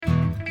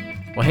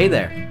Well, hey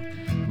there.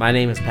 My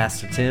name is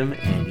Pastor Tim,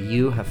 and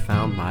you have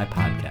found my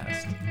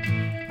podcast.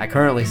 I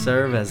currently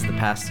serve as the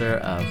pastor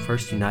of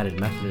First United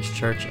Methodist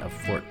Church of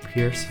Fort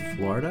Pierce,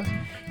 Florida,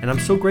 and I'm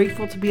so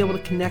grateful to be able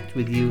to connect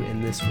with you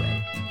in this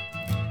way.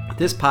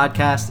 This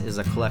podcast is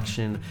a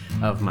collection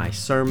of my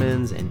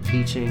sermons and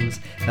teachings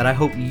that I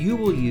hope you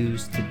will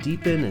use to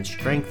deepen and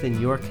strengthen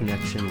your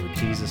connection with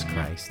Jesus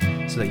Christ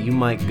so that you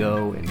might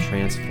go and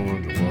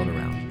transform the world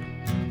around you.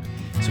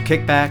 So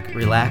kick back,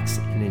 relax,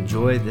 and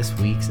enjoy this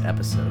week's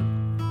episode.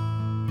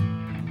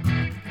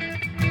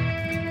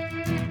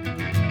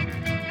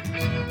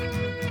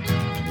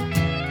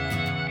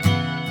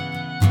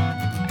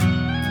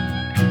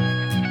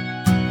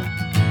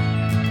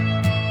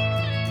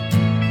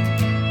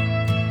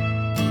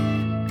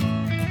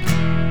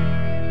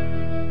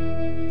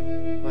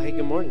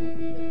 Good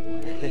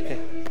morning.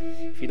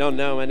 If you don't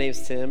know, my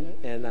name's Tim,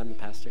 and I'm the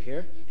pastor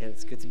here, and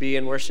it's good to be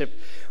in worship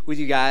with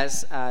you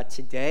guys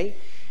today.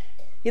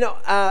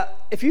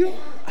 If you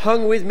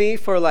hung with me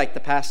for like the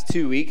past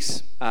 2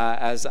 weeks,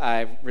 as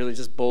I've really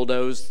just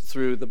bulldozed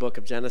through the book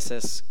of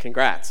Genesis,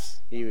 congrats.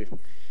 You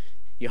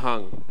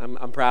hung.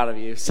 I'm proud of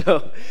you.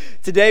 So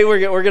today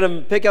we're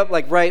going to pick up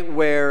like right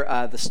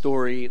where the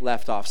story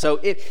left off. So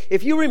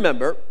if you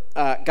remember,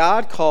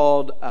 God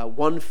called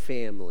one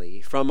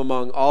family from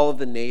among all of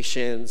the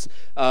nations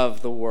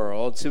of the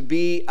world to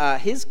be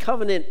his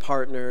covenant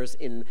partners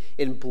in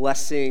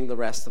blessing the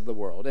rest of the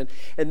world.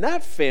 And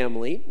that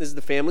family is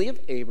the family of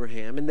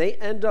Abraham, and they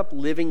end up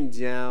living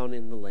down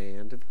in the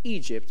land of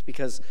Egypt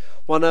because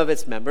one of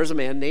its members, a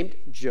man named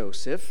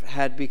Joseph,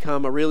 had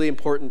become a really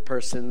important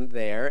person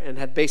there and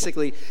had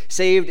basically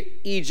saved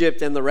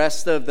Egypt and the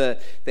rest of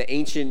the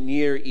ancient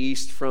Near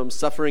East from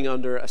suffering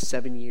under a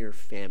 7-year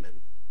famine.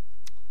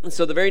 And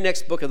so the very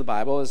next book of the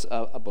Bible is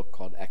a book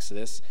called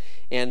Exodus,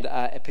 and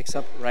it picks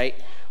up right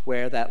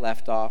where that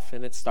left off,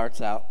 and it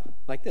starts out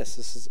like this.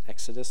 This is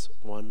Exodus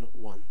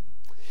 1:1.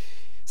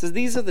 It says,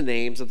 "These are the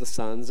names of the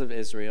sons of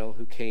Israel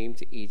who came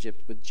to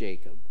Egypt with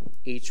Jacob,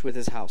 each with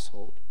his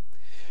household.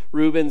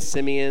 Reuben,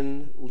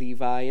 Simeon,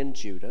 Levi, and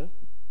Judah,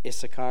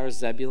 Issachar,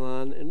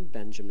 Zebulun, and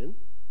Benjamin,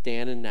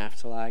 Dan and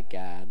Naphtali,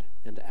 Gad,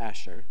 and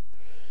Asher.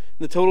 And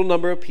the total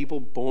number of people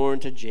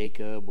born to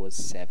Jacob was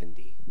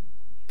 70.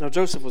 Now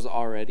Joseph was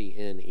already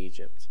in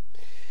Egypt.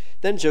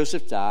 Then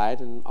Joseph died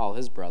and all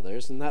his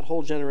brothers and that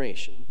whole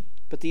generation.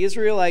 But the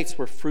Israelites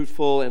were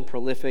fruitful and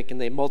prolific,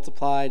 and they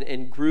multiplied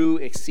and grew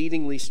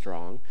exceedingly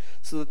strong,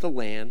 so that the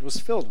land was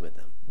filled with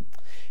them."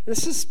 And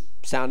this is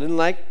sounding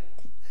like,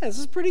 this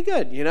is pretty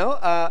good,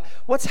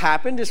 What's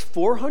happened is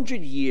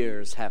 400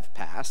 years have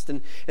passed,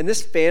 and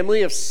this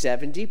family of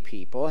 70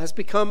 people has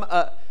become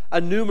a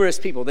numerous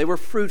people. They were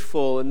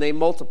fruitful and they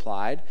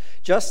multiplied,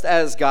 just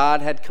as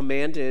God had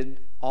commanded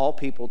all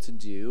people to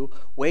do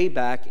way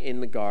back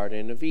in the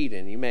Garden of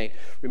Eden. You may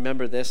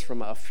remember this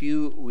from a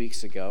few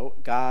weeks ago.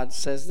 God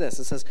says this.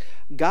 It says,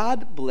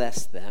 "God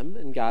blessed them,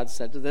 and God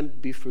said to them,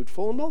 'Be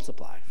fruitful and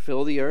multiply.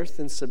 Fill the earth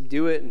and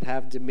subdue it, and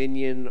have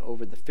dominion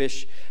over the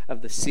fish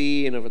of the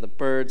sea and over the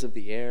birds of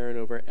the air and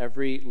over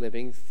every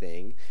living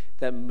thing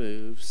that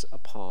moves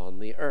upon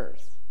the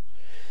earth.'"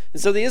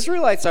 And so the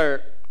Israelites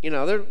are,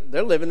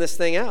 they're living this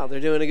thing out. They're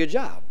doing a good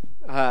job.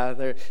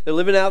 They're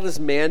living out this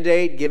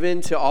mandate given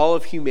to all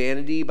of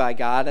humanity by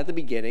God at the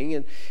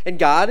beginning. And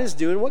God is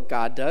doing what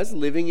God does,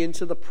 living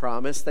into the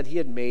promise that he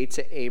had made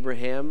to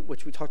Abraham,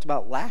 which we talked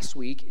about last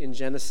week in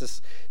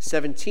Genesis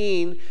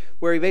 17,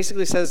 where he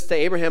basically says to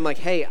Abraham, like,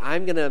 hey,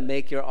 I'm going to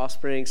make your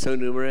offspring so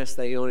numerous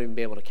that you won't even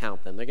be able to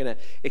count them. They're going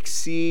to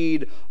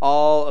exceed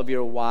all of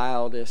your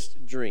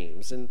wildest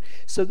dreams. And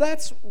so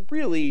that's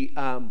really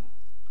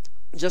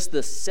just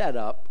the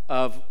setup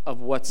of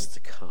what's to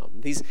come.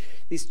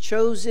 These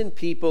chosen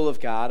people of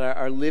God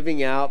are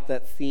living out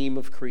that theme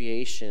of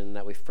creation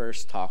that we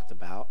first talked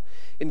about.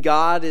 And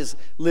God is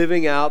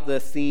living out the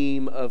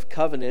theme of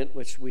covenant,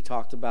 which we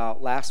talked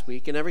about last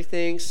week. And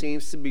everything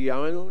seems to be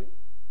going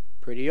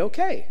pretty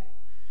okay.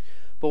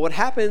 But what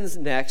happens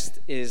next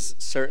is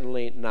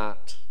certainly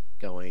not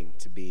going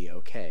to be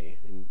okay.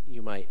 And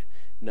you might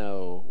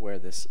know where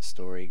this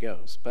story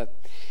goes.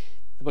 But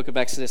the book of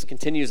Exodus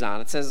continues on.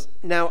 It says,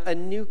 "Now a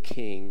new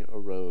king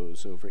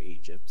arose over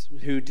Egypt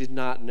who did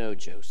not know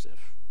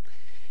Joseph.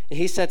 And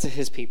he said to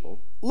his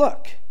people,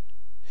 'Look,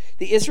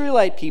 the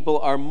Israelite people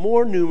are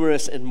more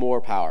numerous and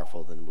more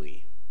powerful than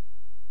we.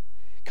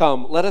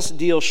 Come, let us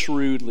deal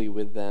shrewdly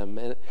with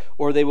them,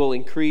 or they will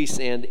increase,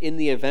 and in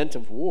the event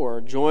of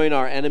war, join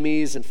our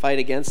enemies and fight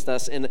against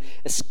us and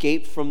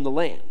escape from the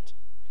land.'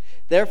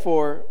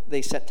 Therefore,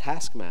 they set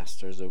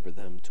taskmasters over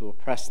them to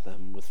oppress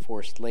them with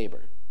forced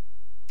labor.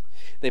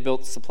 They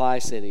built supply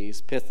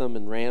cities, Pithom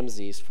and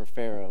Ramses, for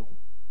Pharaoh.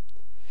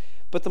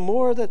 But the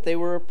more that they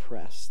were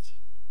oppressed,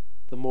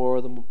 the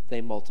more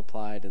they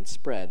multiplied and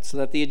spread, so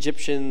that the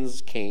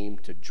Egyptians came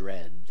to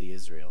dread the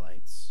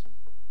Israelites."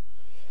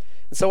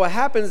 And so what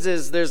happens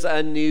is there's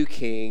a new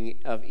king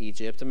of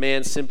Egypt, a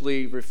man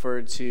simply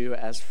referred to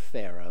as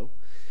Pharaoh.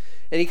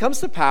 And he comes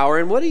to power,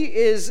 and what he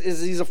is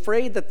he's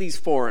afraid that these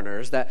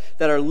foreigners that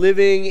are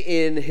living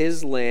in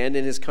his land,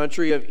 in his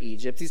country of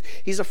Egypt,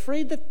 he's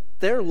afraid that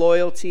their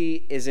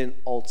loyalty isn't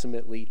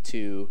ultimately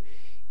to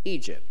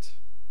Egypt.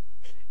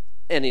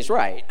 And he's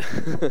right.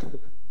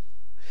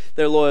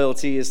 Their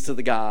loyalty is to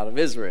the God of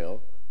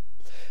Israel.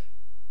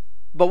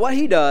 But what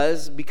he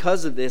does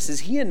because of this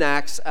is he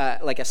enacts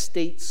like a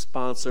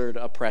state-sponsored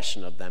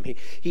oppression of them.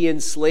 He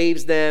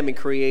enslaves them and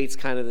creates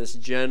kind of this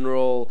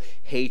general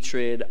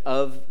hatred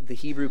of the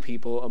Hebrew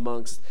people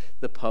amongst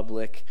the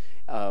public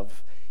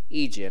of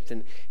Egypt.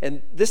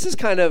 And this is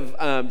kind of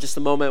just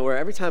a moment where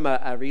every time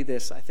I read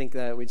this, I think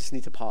that we just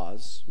need to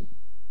pause.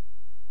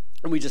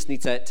 And we just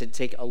need to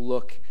take a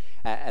look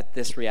at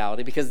this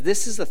reality, because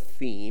this is a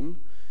theme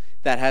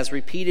that has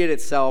repeated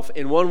itself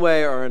in one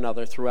way or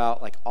another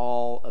throughout like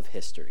all of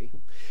history.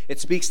 It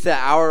speaks to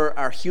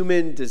our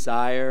human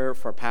desire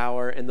for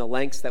power and the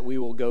lengths that we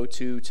will go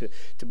to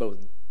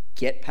both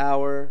get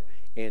power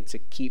and to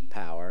keep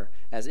power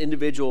as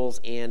individuals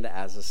and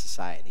as a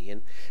society.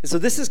 And so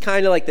this is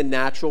kind of like the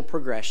natural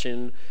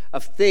progression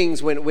of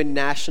things when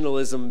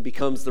nationalism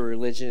becomes the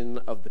religion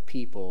of the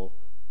people,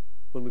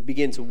 when we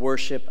begin to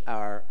worship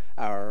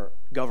our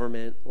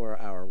government or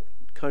our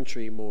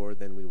country more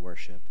than we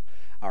worship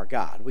our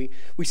God.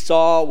 We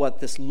saw what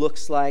this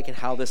looks like and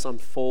how this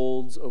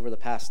unfolds over the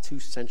past 2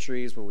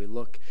 centuries when we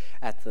look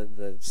at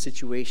the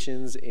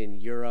situations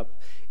in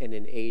Europe and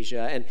in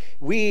Asia. And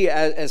we,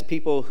 as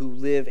people who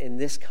live in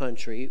this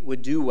country,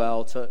 would do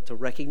well to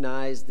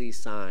recognize these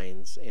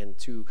signs and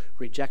to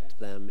reject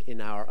them in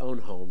our own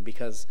home,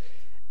 because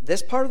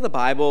this part of the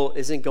Bible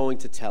isn't going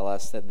to tell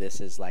us that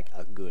this is like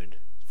a good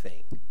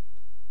thing.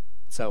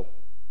 So,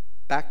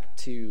 back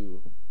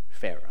to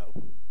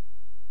Pharaoh.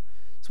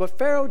 So what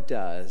Pharaoh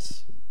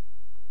does,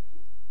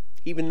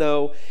 even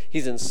though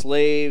he's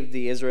enslaved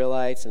the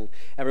Israelites and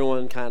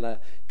everyone kind of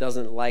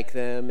doesn't like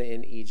them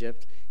in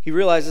Egypt, he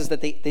realizes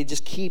that they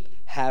just keep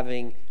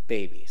having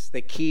babies.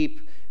 They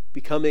keep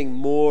becoming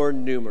more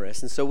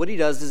numerous. And so what he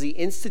does is he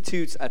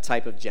institutes a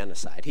type of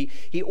genocide.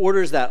 He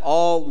orders that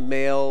all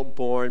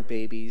male-born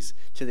babies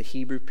to the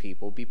Hebrew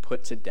people be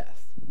put to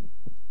death.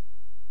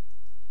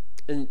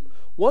 And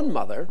one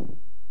mother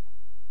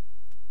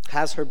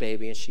has her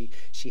baby and she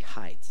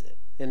hides it.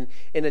 And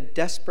in a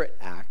desperate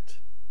act,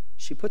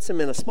 she puts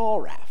him in a small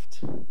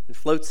raft and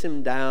floats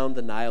him down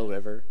the Nile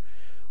River,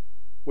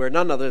 where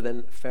none other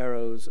than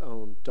Pharaoh's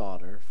own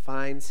daughter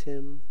finds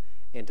him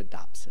and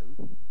adopts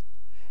him.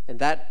 And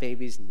that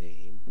baby's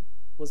name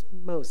was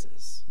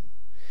Moses.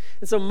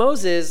 And so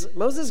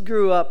Moses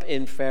grew up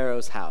in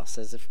Pharaoh's house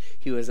as if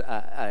he was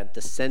a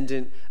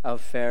descendant of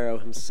Pharaoh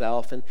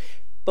himself.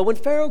 But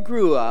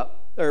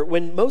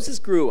when Moses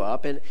grew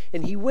up and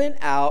he went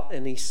out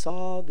and he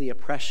saw the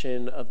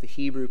oppression of the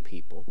Hebrew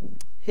people,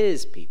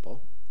 his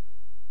people,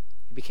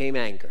 he became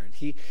angered.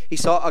 He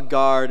saw a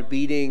guard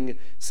beating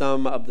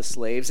some of the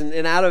slaves,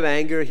 and out of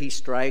anger he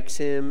strikes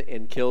him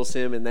and kills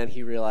him, and then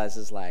he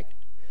realizes, like,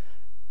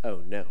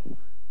 oh no,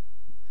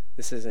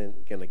 this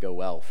isn't going to go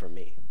well for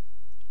me.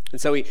 And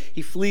so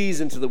he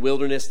flees into the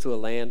wilderness to a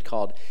land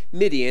called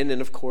Midian.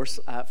 And of course,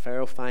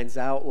 Pharaoh finds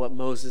out what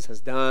Moses has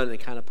done and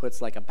kind of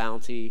puts like a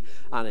bounty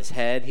on his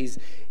head.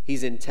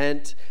 He's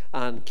intent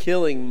on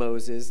killing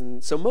Moses.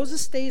 And so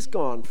Moses stays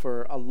gone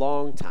for a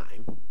long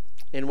time.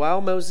 And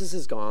while Moses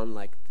is gone,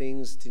 like,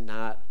 things do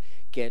not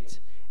get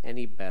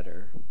any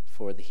better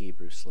for the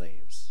Hebrew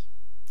slaves.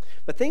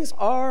 But things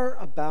are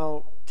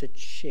about to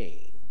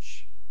change.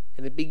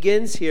 And it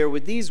begins here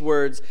with these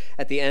words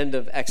at the end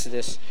of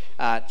Exodus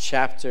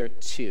chapter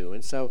 2.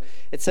 And so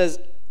it says,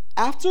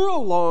 after a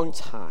long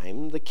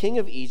time, the king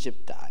of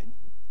Egypt died,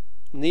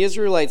 and the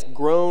Israelites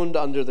groaned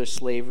under their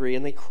slavery,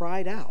 and they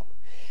cried out.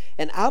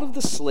 And out of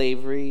the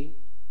slavery,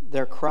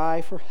 their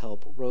cry for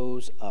help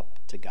rose up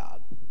to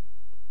God.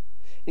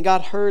 And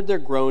God heard their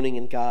groaning,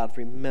 and God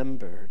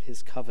remembered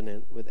his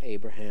covenant with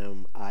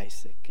Abraham,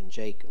 Isaac, and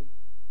Jacob.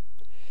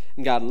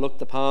 And God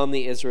looked upon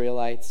the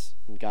Israelites,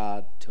 and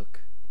God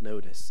took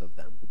notice of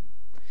them.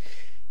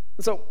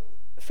 And so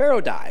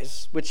Pharaoh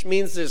dies, which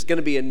means there's going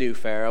to be a new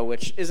Pharaoh,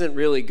 which isn't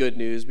really good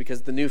news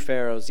because the new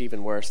Pharaoh is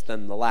even worse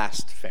than the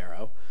last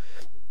Pharaoh.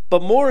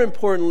 But more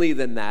importantly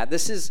than that,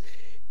 this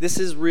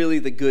is really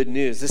the good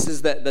news. This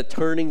is the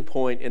turning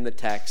point in the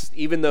text,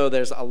 even though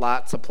there's a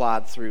lot to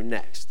plod through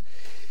next.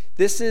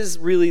 This is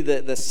really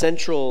the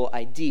central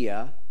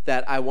idea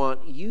that I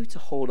want you to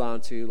hold on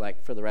to,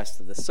 like, for the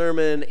rest of the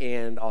sermon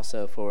and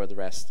also for the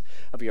rest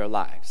of your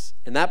lives.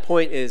 And that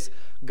point is,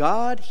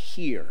 God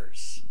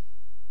hears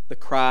the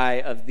cry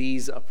of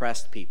these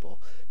oppressed people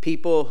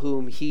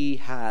whom he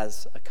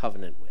has a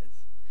covenant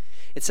with.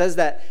 It says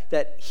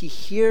that he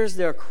hears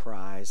their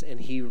cries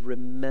and he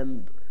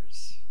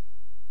remembers,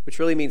 which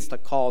really means to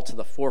call to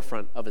the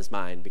forefront of his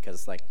mind,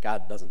 because, like,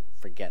 God doesn't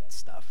forget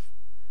stuff.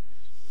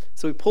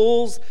 So he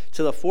pulls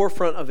to the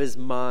forefront of his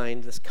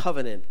mind this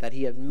covenant that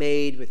he had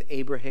made with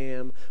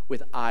Abraham,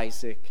 with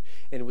Isaac,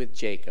 and with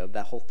Jacob,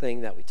 that whole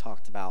thing that we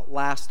talked about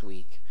last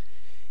week.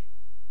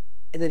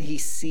 And then he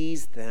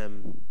sees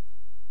them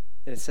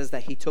And it says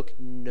that he took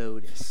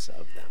notice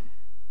of them.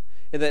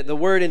 And that the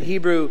word in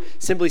Hebrew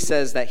simply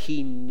says that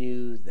he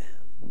knew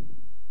them,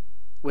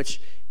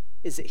 which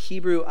is a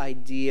Hebrew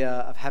idea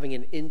of having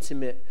an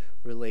intimate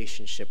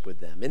relationship with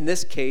them. In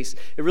this case,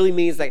 it really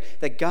means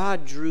that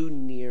God drew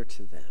near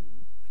to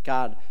them.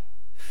 God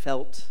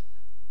felt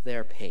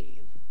their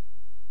pain,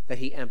 that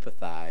he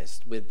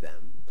empathized with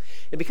them.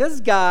 And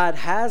because God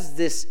has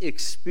this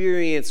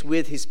experience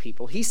with his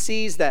people, he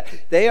sees that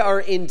they are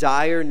in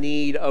dire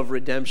need of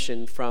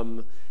redemption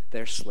from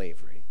their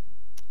slavery.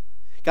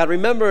 God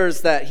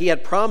remembers that he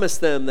had promised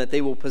them that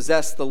they will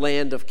possess the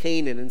land of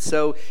Canaan, and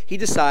so he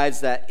decides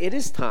that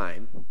it's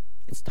time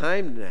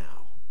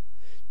now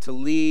to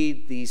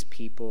lead these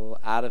people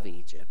out of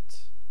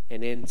Egypt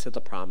and into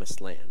the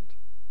promised land.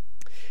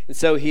 And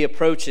so he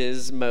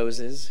approaches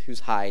Moses,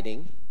 who's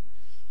hiding,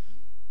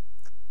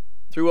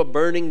 through a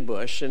burning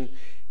bush, and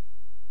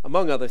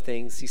among other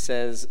things, he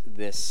says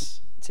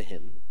this to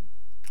him.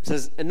 He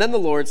says, "And then the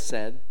Lord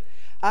said,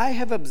 I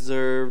have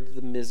observed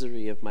the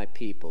misery of my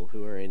people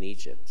who are in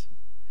Egypt.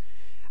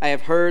 I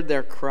have heard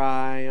their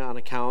cry on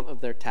account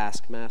of their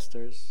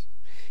taskmasters.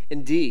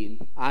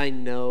 Indeed, I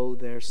know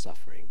their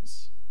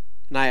sufferings,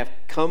 and I have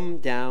come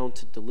down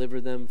to deliver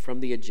them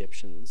from the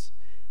Egyptians,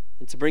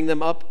 and to bring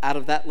them up out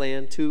of that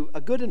land to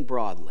a good and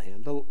broad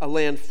land, a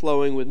land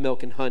flowing with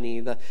milk and honey,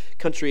 the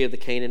country of the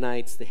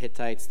Canaanites, the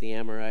Hittites, the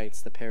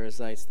Amorites, the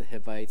Perizzites, the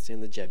Hivites,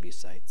 and the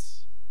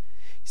Jebusites.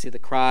 You see, the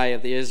cry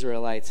of the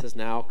Israelites has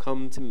now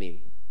come to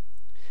me,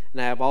 and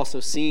I have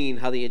also seen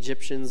how the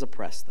Egyptians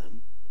oppress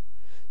them.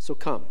 So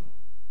come,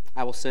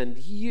 I will send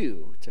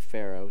you to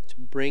Pharaoh to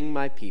bring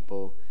my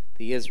people,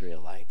 the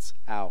Israelites,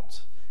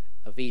 out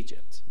of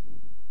Egypt."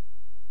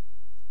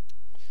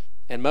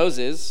 And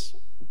Moses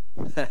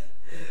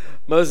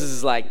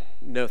is like,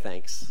 "No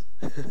thanks."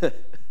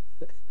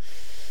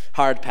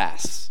 Hard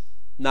pass.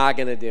 Not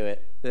gonna do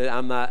it.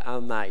 I'm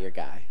not your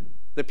guy.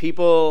 The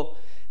people,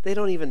 they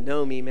don't even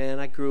know me, man.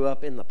 I grew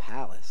up in the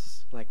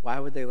palace. Like, why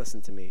would they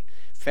listen to me?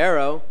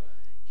 Pharaoh,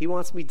 he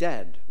wants me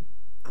dead.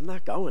 I'm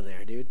not going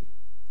there, dude.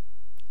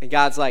 And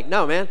God's like,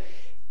 "No, man,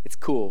 it's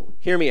cool.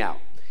 Hear me out.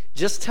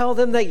 Just tell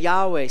them that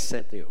Yahweh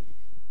sent you.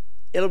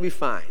 It'll be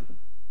fine."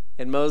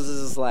 And Moses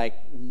is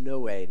like, "No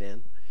way,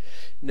 man.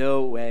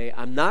 No way.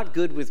 I'm not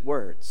good with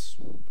words.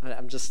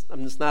 I'm just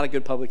not a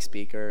good public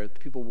speaker.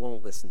 People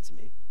won't listen to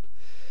me."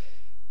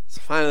 So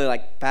finally,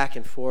 like, back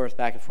and forth.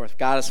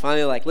 God is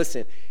finally like,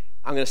 "Listen,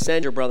 I'm going to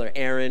send your brother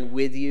Aaron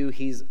with you.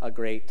 He's a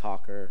great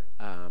talker.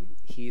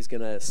 He's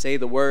going to say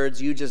the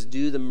words. You just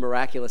do the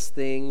miraculous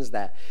things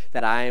that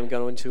I am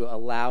going to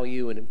allow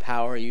you and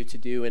empower you to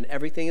do, and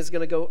everything is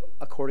going to go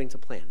according to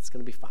plan. It's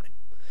going to be fine."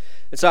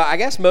 And so I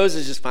guess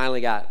Moses just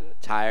finally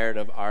got tired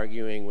of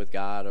arguing with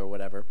God or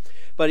whatever.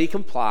 But he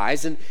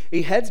complies, and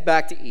he heads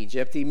back to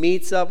Egypt. He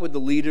meets up with the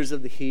leaders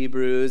of the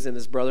Hebrews and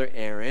his brother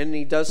Aaron. And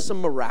he does some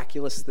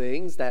miraculous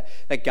things that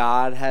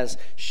God has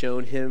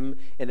shown him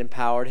and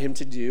empowered him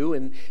to do.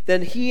 And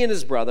then he and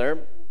his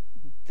brother,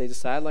 they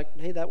decide, like,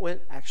 hey, that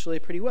went actually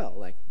pretty well.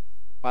 Like,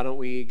 why don't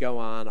we go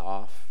on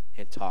off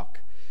and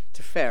talk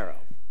to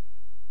Pharaoh?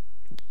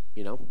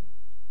 You know,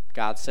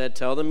 God said,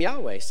 "Tell them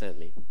Yahweh sent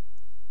me."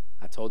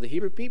 I told the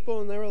Hebrew people,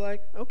 and they were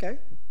like, okay,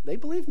 they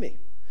believe me.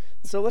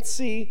 So let's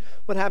see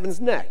what happens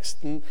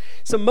next. And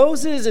so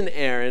Moses and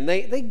Aaron,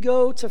 they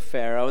go to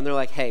Pharaoh, and they're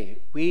like, "Hey,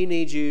 we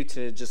need you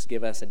to just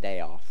give us a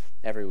day off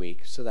every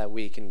week so that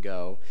we can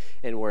go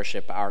and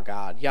worship our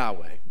God,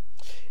 Yahweh."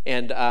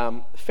 And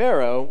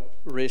Pharaoh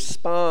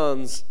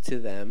responds to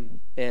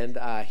them, and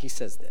he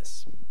says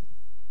this.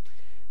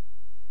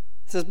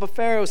 It says, "But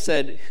Pharaoh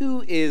said,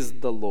 'Who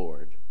is the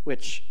Lord?'"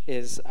 which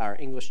is our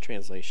English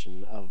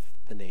translation of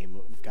the name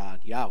of God,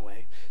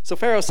 Yahweh. So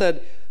Pharaoh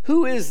said,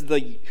 who is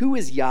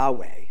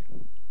Yahweh,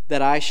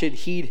 that I should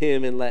heed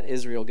him and let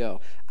Israel go?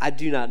 I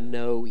do not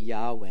know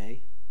Yahweh,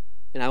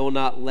 and I will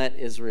not let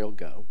Israel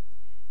go."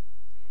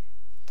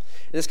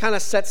 And this kind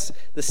of sets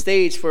the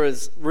stage for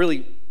his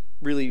really,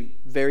 really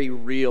very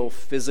real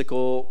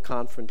physical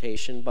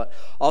confrontation, but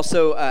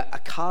also a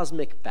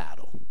cosmic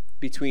battle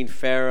between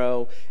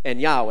Pharaoh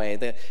and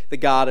Yahweh, the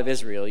God of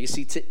Israel. You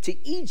see,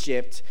 to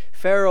Egypt,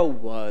 Pharaoh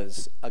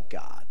was a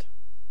god.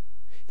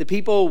 The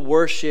people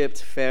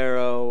worshipped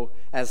Pharaoh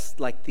as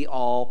like the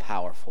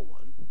all-powerful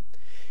one.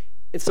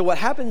 And so what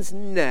happens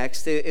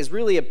next is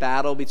really a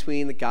battle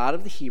between the God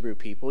of the Hebrew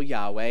people,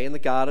 Yahweh, and the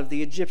God of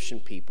the Egyptian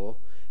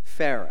people,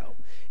 Pharaoh.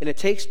 And it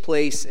takes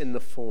place in the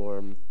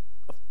form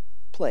of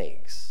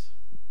plagues.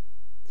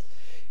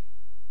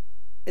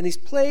 And these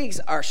plagues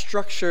are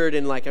structured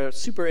in like a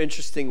super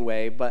interesting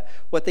way, but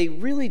what they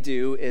really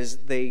do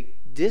is they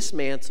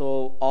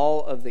dismantle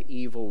all of the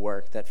evil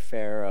work that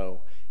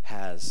Pharaoh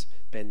has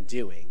been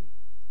doing.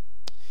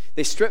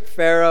 They strip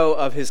Pharaoh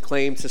of his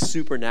claim to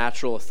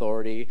supernatural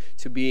authority,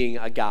 to being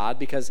a god,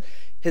 because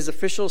his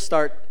officials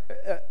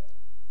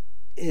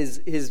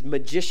his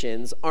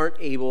magicians aren't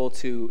able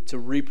to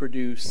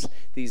reproduce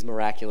these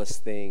miraculous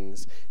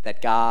things that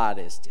God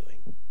is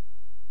doing.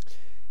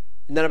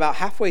 And then about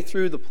halfway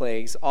through the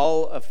plagues,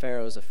 all of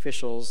Pharaoh's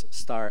officials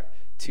start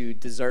to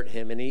desert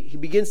him, and he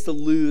begins to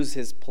lose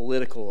his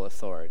political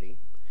authority.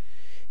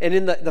 And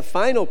in the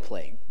final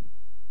plague,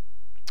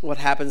 what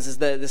happens is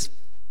that this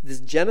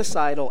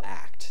genocidal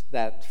act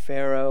that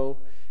Pharaoh,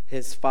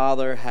 his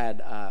father,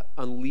 had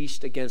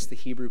unleashed against the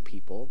Hebrew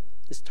people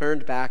is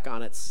turned back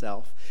on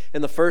itself,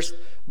 and the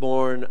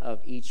firstborn of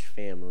each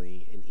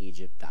family in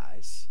Egypt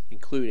dies,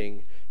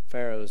 including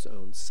Pharaoh's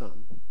own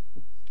son.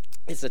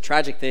 It's a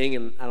tragic thing,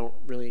 and I don't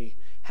really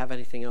have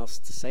anything else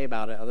to say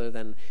about it other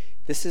than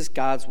this is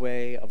God's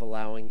way of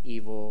allowing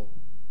evil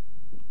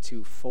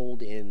to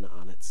fold in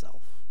on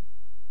itself.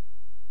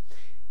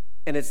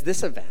 And it's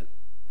this event,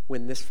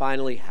 when this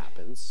finally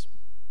happens,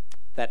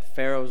 that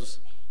Pharaoh's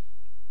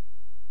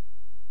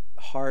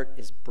heart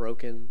is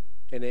broken,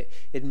 and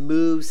it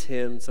moves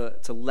him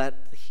to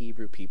let the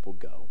Hebrew people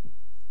go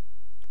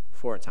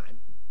for a time.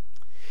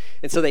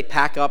 And so they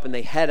pack up and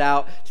they head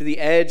out to the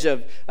edge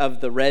of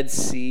the Red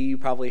Sea. You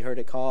probably heard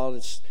it called.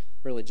 It's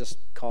really just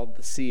called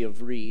the Sea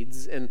of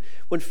Reeds. And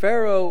when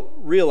Pharaoh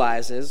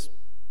realizes,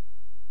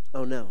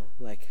 oh no,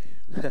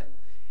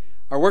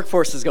 our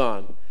workforce is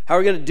gone. How are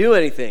we going to do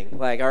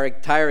anything? Our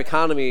entire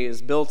economy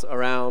is built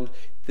around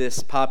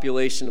this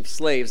population of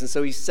slaves. And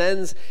so he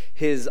sends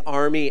his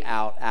army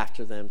out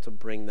after them to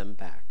bring them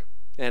back.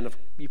 And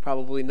you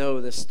probably know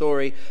this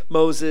story.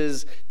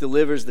 Moses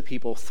delivers the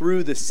people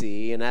through the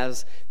sea, and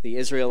as the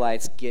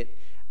Israelites get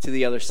to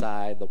the other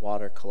side, the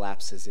water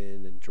collapses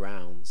in and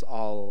drowns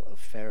all of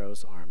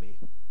Pharaoh's army.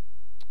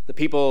 The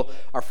people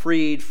are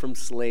freed from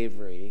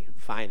slavery,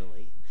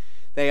 finally.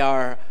 They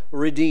are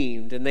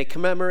redeemed, and they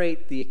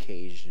commemorate the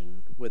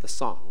occasion with a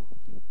song.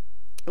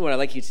 And what I'd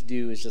like you to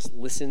do is just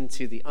listen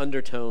to the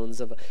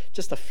undertones of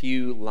just a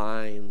few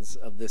lines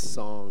of this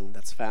song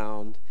that's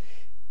found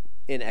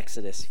in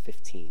Exodus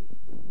 15.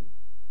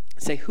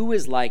 Say, who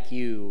is like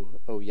you,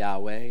 O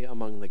Yahweh,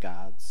 among the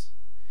gods?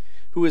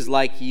 Who is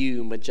like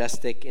you,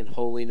 majestic in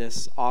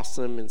holiness,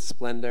 awesome in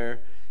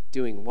splendor,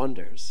 doing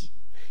wonders?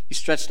 You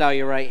stretched out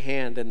your right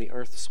hand, and the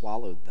earth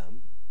swallowed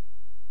them.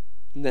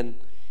 And then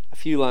a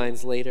few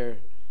lines later,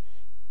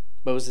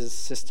 Moses'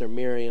 sister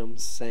Miriam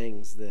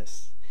sings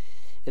this.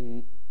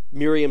 And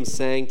Miriam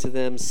sang to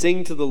them,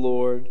 sing to the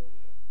Lord,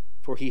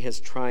 for he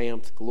has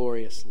triumphed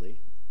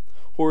gloriously.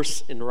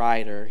 Horse and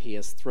rider he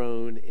has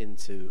thrown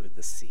into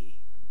the sea.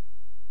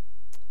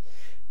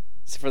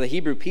 So for the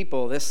Hebrew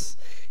people, this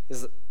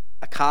is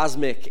a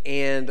cosmic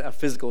and a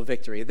physical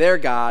victory. Their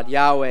God,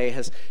 Yahweh,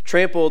 has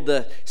trampled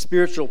the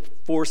spiritual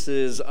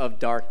forces of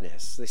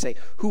darkness. They say,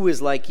 who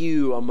is like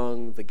you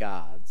among the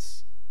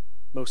gods?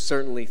 Most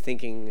certainly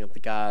thinking of the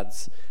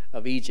gods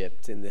of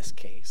Egypt in this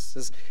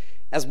case,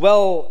 as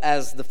well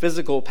as the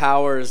physical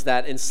powers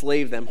that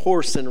enslaved them.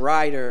 Horse and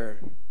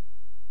rider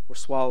were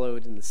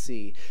swallowed in the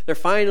sea. They're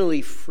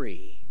finally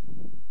free.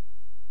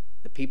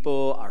 The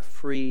people are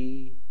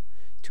free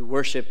to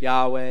worship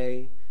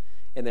Yahweh,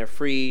 and they're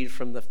freed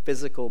from the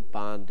physical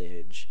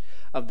bondage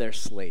of their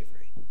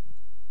slavery.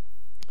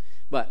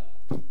 But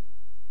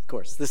of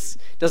course, this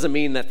doesn't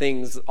mean that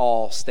things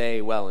all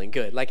stay well and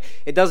good.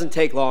 It doesn't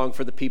take long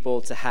for the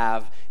people to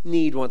have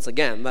need once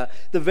again.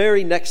 The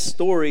very next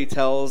story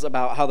tells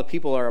about how the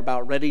people are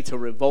about ready to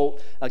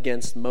revolt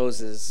against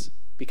Moses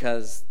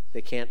because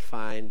they can't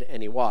find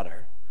any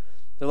water.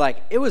 They're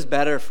like, it was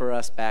better for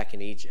us back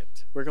in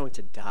Egypt. We're going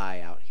to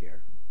die out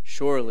here.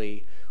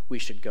 Surely we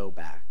should go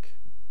back.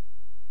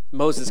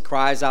 Moses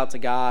cries out to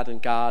God,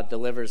 and God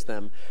delivers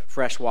them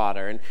fresh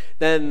water. And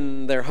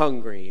then they're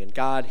hungry, and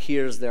God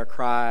hears their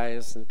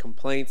cries and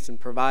complaints and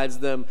provides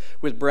them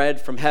with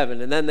bread from heaven.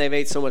 And then they've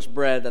ate so much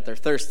bread that they're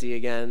thirsty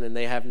again, and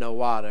they have no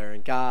water.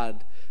 And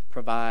God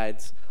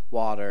provides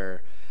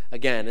water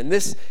again. And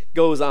this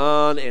goes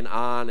on and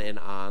on and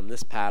on,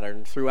 this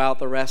pattern, throughout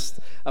the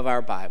rest of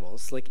our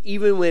Bibles.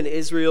 Even when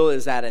Israel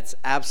is at its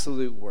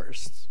absolute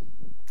worst,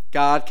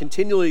 God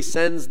continually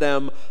sends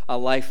them a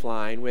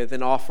lifeline with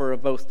an offer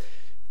of both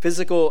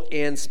physical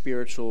and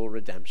spiritual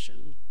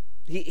redemption.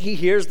 He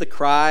hears the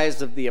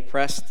cries of the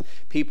oppressed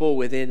people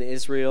within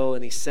Israel,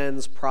 and he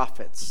sends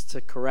prophets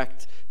to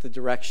correct the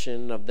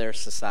direction of their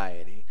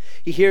society.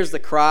 He hears the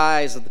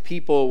cries of the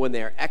people when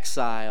they are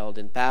exiled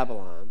in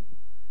Babylon,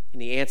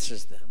 and he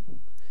answers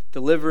them,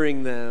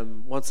 delivering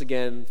them once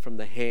again from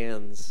the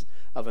hands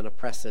of an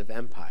oppressive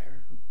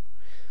empire.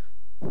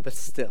 But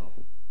still,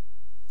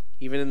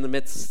 even in the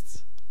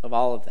midst of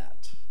all of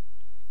that,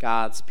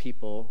 God's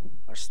people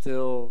are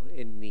still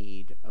in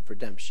need of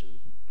redemption.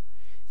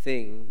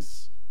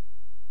 Things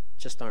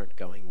just aren't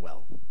going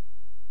well.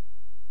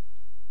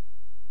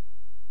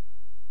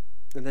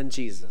 And then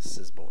Jesus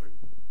is born.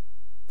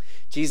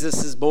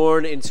 Jesus is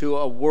born into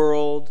a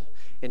world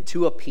and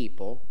to a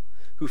people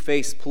who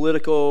face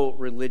political,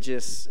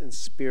 religious, and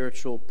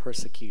spiritual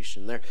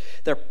persecution.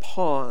 They're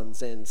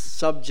pawns and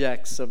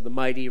subjects of the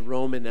mighty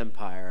Roman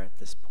Empire at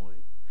this point.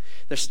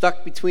 They're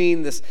stuck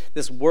between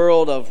this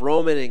world of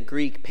Roman and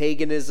Greek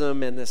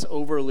paganism and this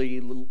overly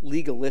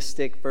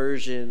legalistic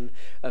version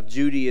of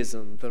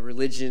Judaism, the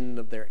religion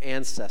of their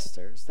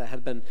ancestors that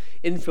had been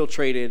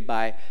infiltrated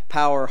by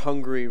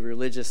power-hungry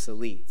religious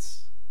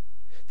elites.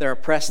 They're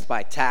oppressed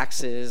by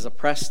taxes,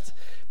 oppressed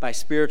by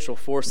spiritual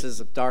forces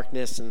of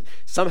darkness, and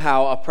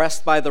somehow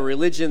oppressed by the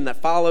religion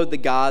that followed the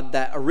God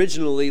that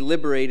originally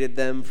liberated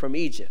them from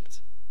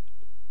Egypt.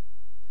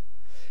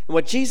 And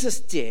what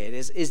Jesus did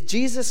is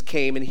Jesus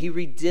came and he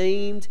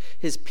redeemed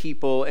his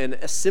people in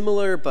a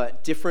similar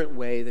but different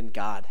way than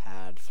God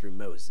had through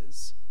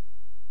Moses.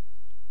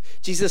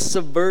 Jesus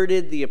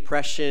subverted the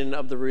oppression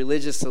of the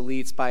religious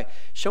elites by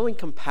showing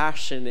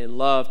compassion and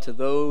love to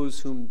those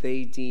whom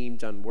they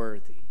deemed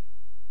unworthy.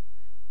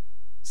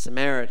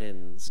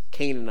 Samaritans,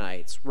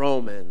 Canaanites,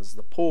 Romans,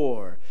 the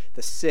poor,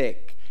 the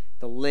sick,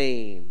 the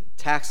lame,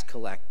 tax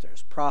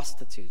collectors,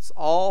 prostitutes,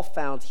 all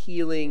found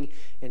healing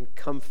and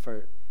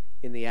comfort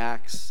in the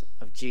acts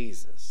of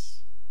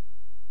Jesus.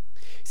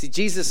 See,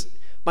 Jesus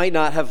might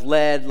not have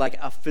led like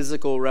a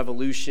physical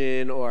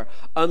revolution or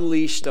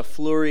unleashed a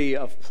flurry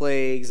of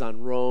plagues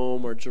on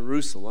Rome or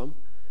Jerusalem,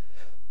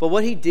 but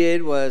what he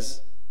did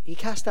was he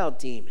cast out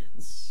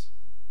demons.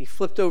 He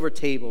flipped over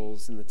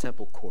tables in the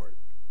temple court.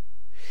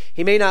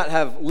 He may not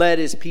have led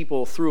his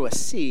people through a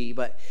sea,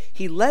 but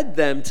he led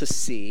them to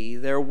see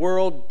their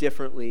world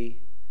differently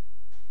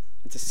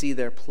and to see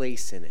their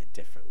place in it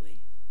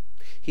differently.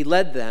 He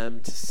led them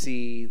to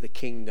see the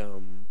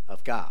kingdom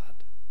of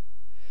God.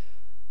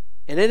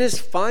 And in his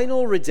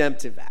final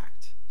redemptive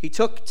act, he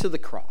took to the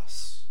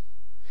cross.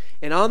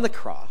 And on the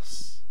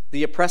cross,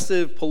 the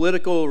oppressive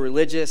political,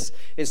 religious,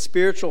 and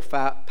spiritual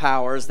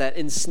powers that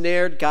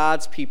ensnared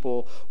God's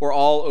people were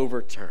all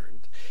overturned.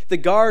 The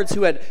guards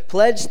who had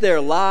pledged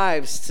their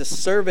lives to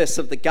service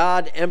of the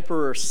God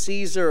Emperor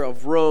Caesar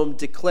of Rome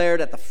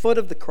declared at the foot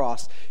of the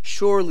cross,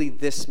 surely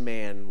this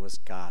man was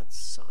God's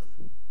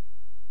son.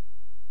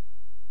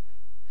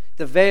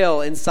 The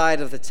veil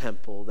inside of the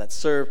temple that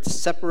served to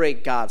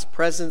separate God's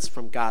presence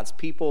from God's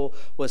people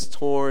was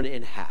torn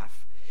in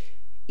half.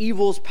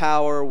 Evil's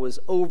power was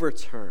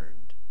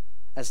overturned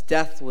as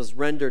death was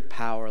rendered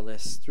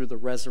powerless through the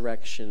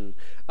resurrection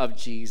of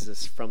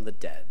Jesus from the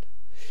dead.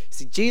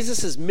 See,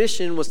 Jesus'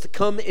 mission was to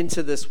come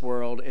into this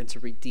world and to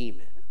redeem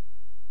it.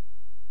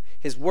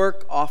 His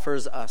work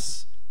offers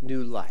us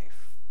new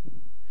life.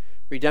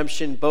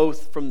 Redemption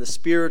both from the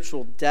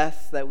spiritual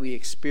death that we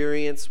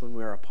experience when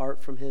we're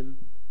apart from him,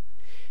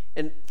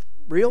 and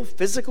real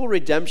physical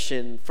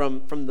redemption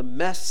from the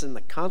mess and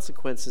the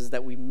consequences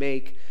that we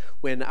make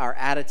when our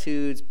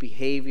attitudes,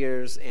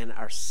 behaviors, and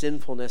our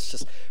sinfulness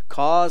just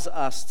cause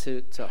us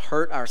to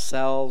hurt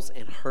ourselves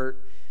and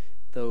hurt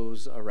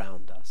those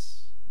around us.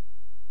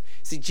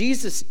 See,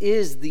 Jesus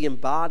is the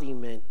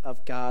embodiment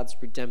of God's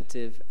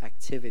redemptive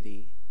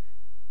activity,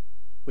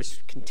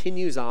 which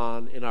continues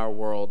on in our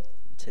world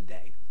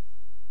today.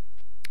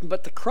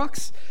 But the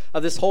crux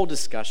of this whole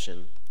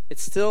discussion, it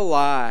still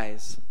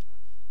lies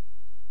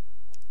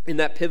in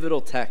that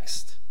pivotal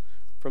text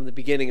from the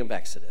beginning of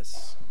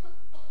Exodus.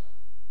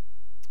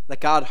 That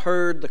God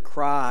heard the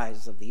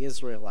cries of the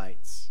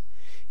Israelites,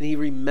 and he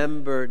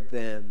remembered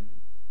them,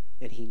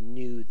 and he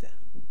knew them.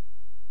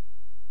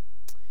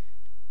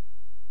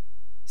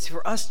 See,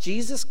 for us,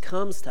 Jesus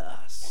comes to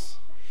us,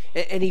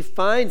 and he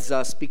finds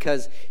us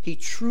because he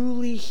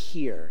truly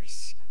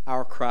hears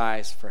our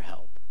cries for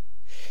help.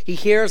 He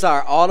hears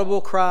our audible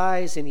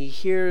cries, and he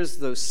hears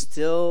those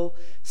still,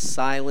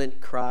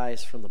 silent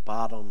cries from the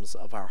bottoms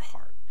of our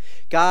heart.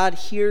 God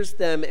hears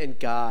them, and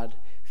God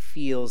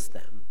feels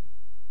them.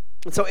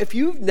 And so if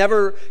you've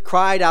never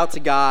cried out to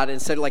God and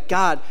said, like,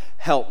 God,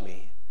 help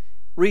me,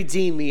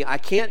 redeem me, I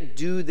can't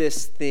do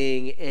this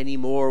thing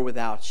anymore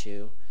without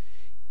you,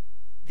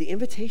 the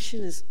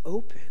invitation is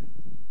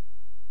open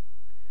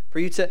for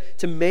you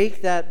to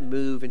make that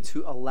move and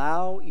to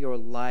allow your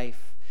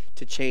life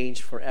to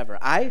change forever.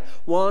 I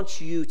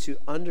want you to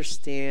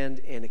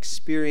understand and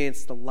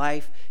experience the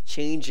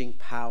life-changing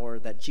power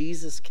that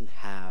Jesus can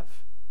have.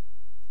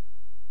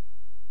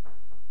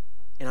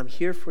 And I'm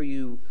here for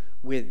you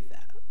with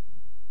that.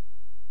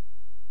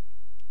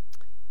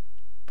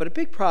 But a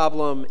big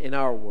problem in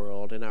our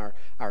world, in our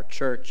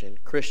church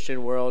and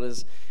Christian world,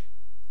 is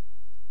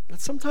that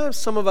sometimes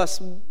some of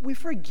us, we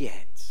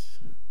forget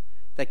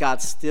that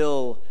God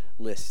still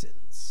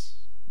listens.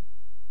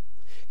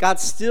 God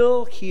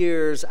still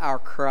hears our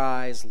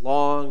cries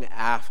long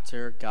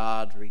after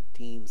God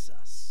redeems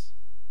us.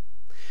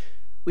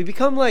 We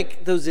become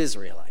like those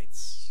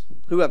Israelites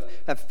who have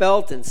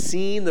felt and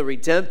seen the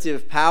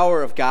redemptive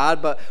power of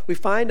God, but we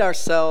find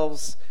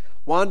ourselves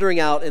wandering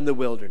out in the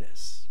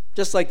wilderness.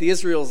 Just like the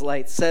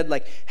Israelites said,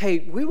 like, hey,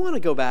 we want to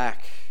go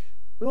back.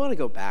 We want to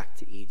go back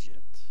to Egypt.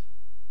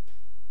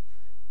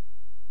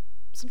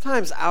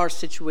 Sometimes our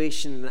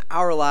situation and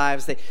our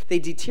lives, they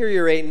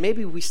deteriorate, and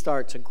maybe we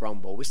start to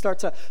grumble. We start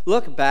to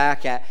look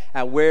back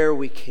at where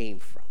we came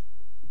from.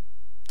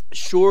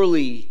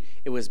 Surely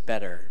it was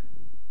better.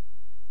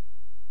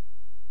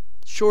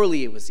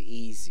 Surely it was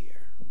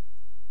easier.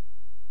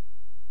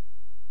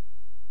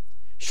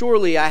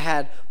 Surely I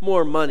had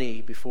more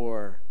money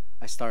before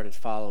I started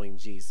following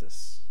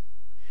Jesus.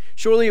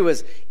 Surely it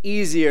was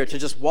easier to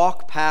just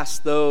walk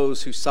past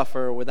those who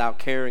suffer without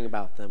caring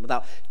about them,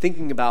 without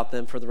thinking about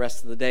them for the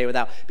rest of the day,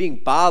 without being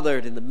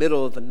bothered in the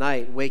middle of the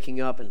night,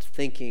 waking up and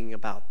thinking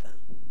about them.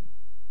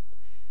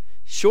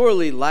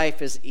 Surely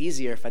life is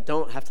easier if I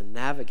don't have to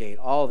navigate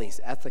all these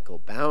ethical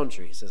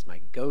boundaries as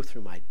I go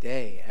through my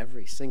day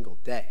every single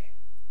day.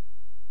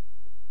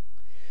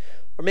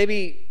 Or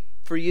maybe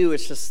for you,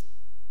 it's just,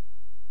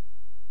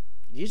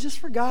 you just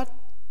forgot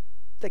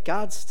that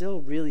God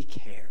still really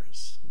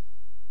cares.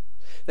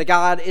 That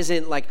God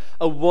isn't like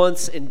a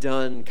once and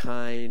done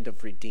kind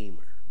of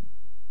redeemer.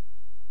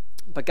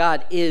 But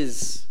God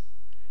is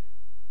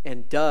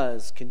and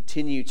does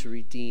continue to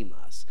redeem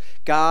us.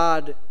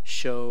 God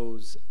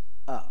shows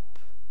up.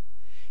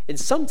 And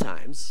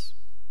sometimes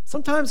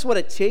what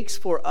it takes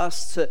for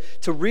us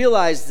to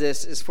realize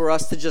this is for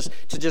us to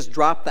just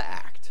drop the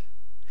act.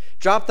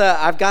 Drop the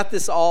I've got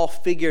this all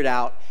figured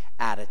out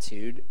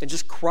attitude and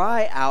just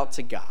cry out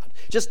to God.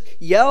 Just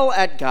yell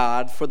at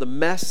God for the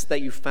mess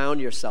that you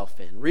found yourself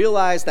in.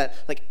 Realize that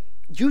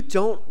you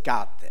don't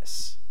got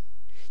this.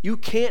 You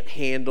can't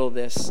handle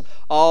this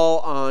all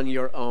on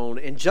your own.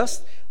 And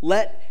just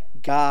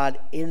let God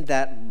in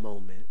that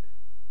moment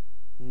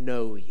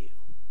know you.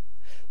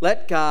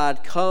 Let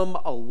God come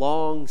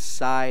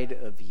alongside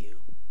of you.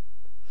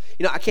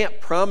 I can't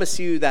promise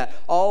you that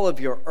all of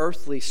your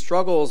earthly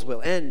struggles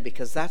will end,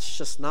 because that's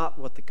just not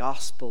what the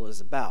gospel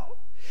is about.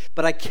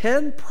 But I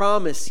can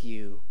promise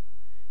you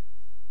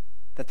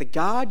that the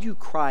God you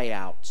cry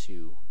out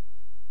to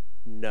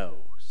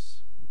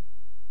knows.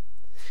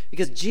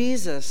 Because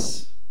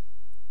Jesus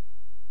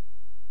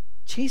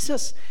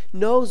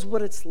knows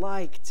what it's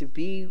like to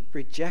be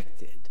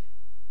rejected.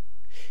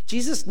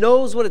 Jesus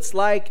knows what it's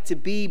like to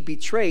be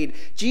betrayed.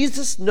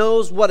 Jesus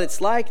knows what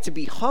it's like to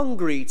be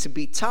hungry, to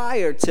be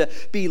tired, to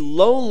be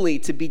lonely,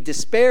 to be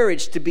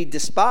disparaged, to be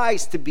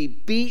despised, to be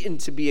beaten,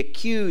 to be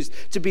accused,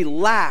 to be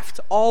laughed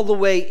all the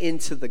way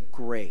into the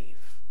grave.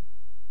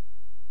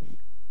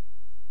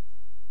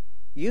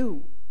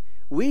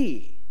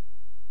 We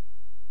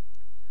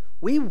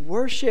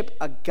worship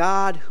a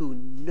God who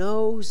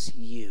knows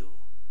you.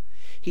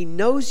 He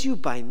knows you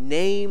by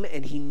name,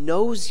 and he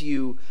knows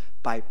you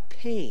by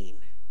pain.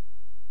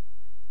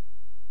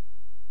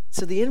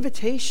 So the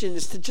invitation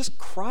is to just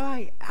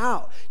cry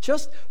out.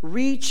 Just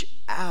reach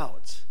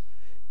out.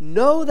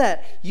 Know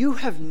that you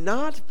have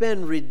not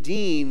been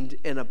redeemed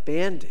and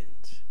abandoned,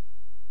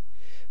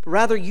 but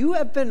rather you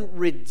have been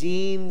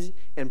redeemed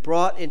and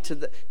brought into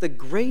the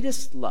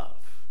greatest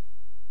love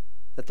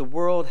that the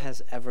world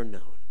has ever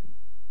known.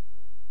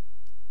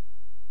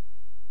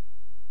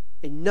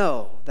 And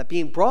know that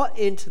being brought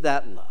into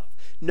that love,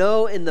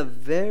 know in the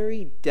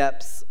very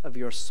depths of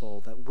your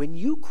soul that when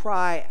you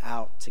cry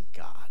out to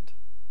God,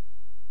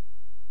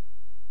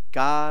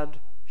 God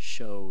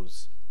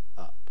shows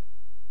up.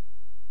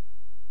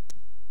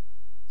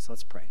 So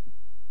let's pray.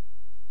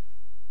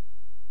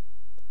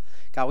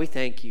 God, we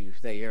thank you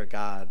that you're a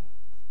God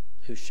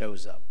who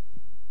shows up.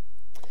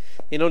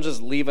 You don't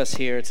just leave us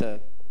here to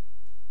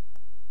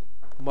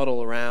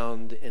muddle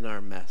around in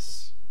our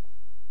mess.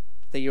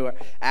 That you are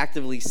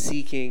actively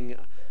seeking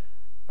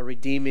a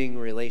redeeming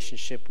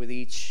relationship with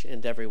each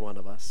and every one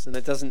of us. And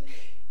it doesn't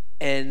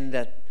end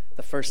at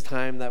the first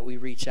time that we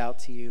reach out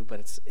to you, but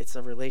it's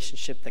a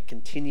relationship that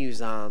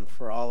continues on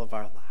for all of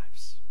our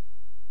lives.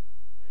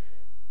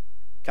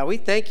 God, we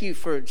thank you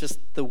for just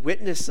the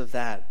witness of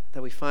that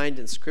we find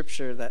in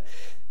Scripture, that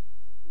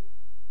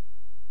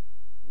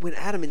when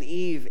Adam and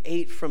Eve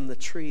ate from the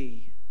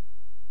tree,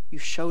 you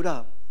showed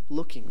up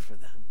looking for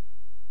them.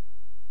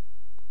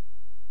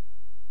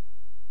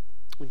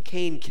 When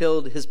Cain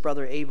killed his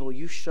brother Abel,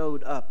 you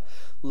showed up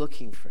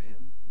looking for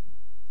him.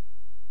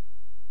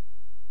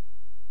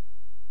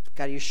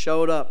 God, you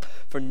showed up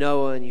for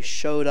Noah, and you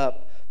showed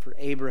up for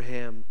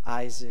Abraham,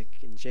 Isaac,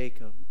 and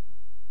Jacob.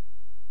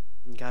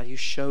 And God, you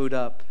showed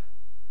up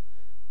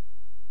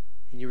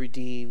and you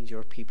redeemed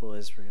your people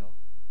Israel.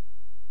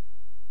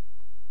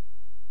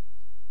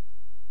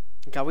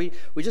 And God, we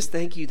just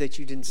thank you that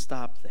you didn't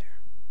stop there.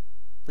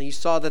 And you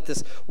saw that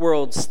this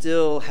world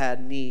still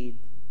had need.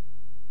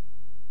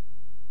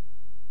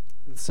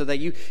 And so that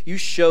you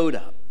showed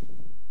up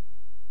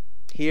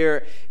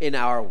here in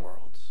our world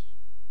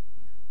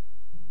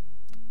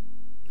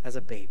as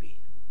a baby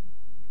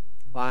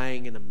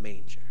lying in a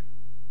manger.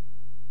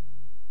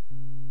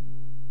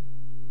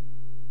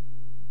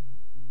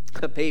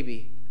 A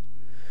baby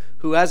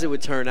who, as it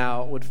would turn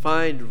out, would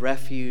find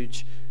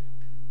refuge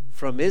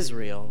from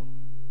Israel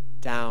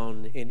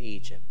down in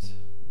Egypt.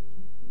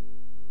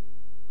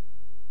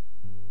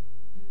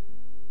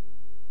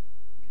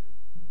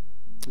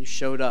 You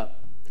showed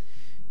up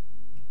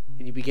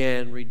and you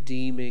began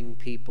redeeming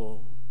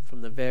people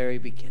from the very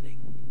beginning.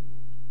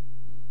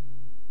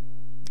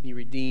 You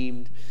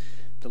redeemed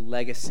the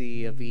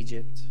legacy of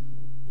Egypt,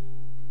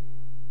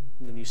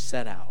 and then you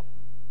set out.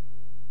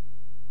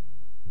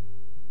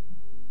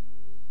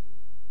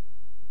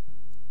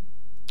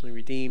 You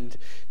redeemed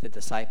the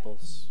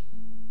disciples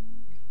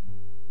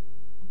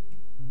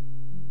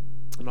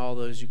and all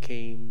those who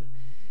came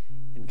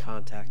in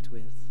contact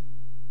with.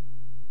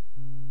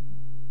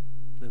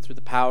 And through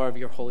the power of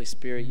your Holy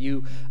Spirit,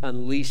 you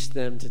unleash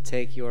them to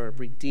take your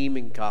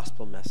redeeming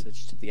gospel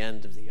message to the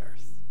end of the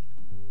earth.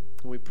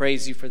 And we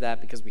praise you for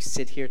that because we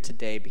sit here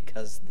today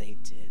because they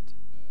did.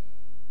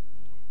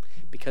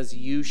 Because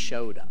you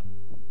showed up.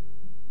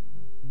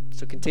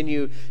 So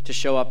continue to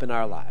show up in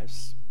our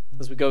lives.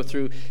 As we go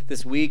through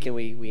this week and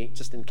we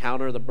just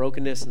encounter the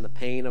brokenness and the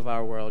pain of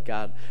our world,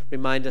 God,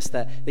 remind us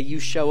that you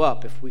show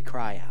up if we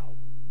cry out.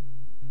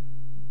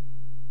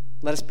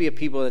 Let us be a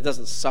people that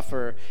doesn't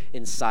suffer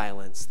in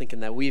silence,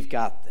 thinking that we've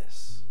got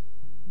this.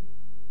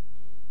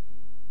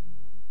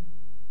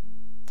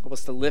 Help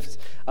us to lift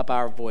up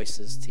our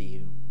voices to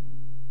you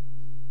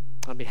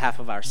on behalf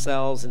of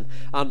ourselves and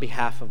on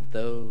behalf of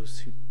those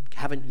who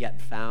haven't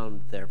yet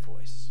found their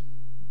voice.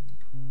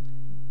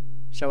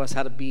 Show us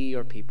how to be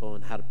your people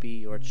and how to be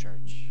your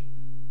church.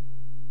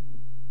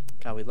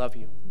 God, we love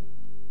you.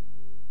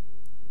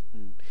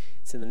 And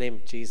it's in the name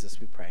of Jesus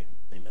we pray.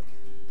 Amen.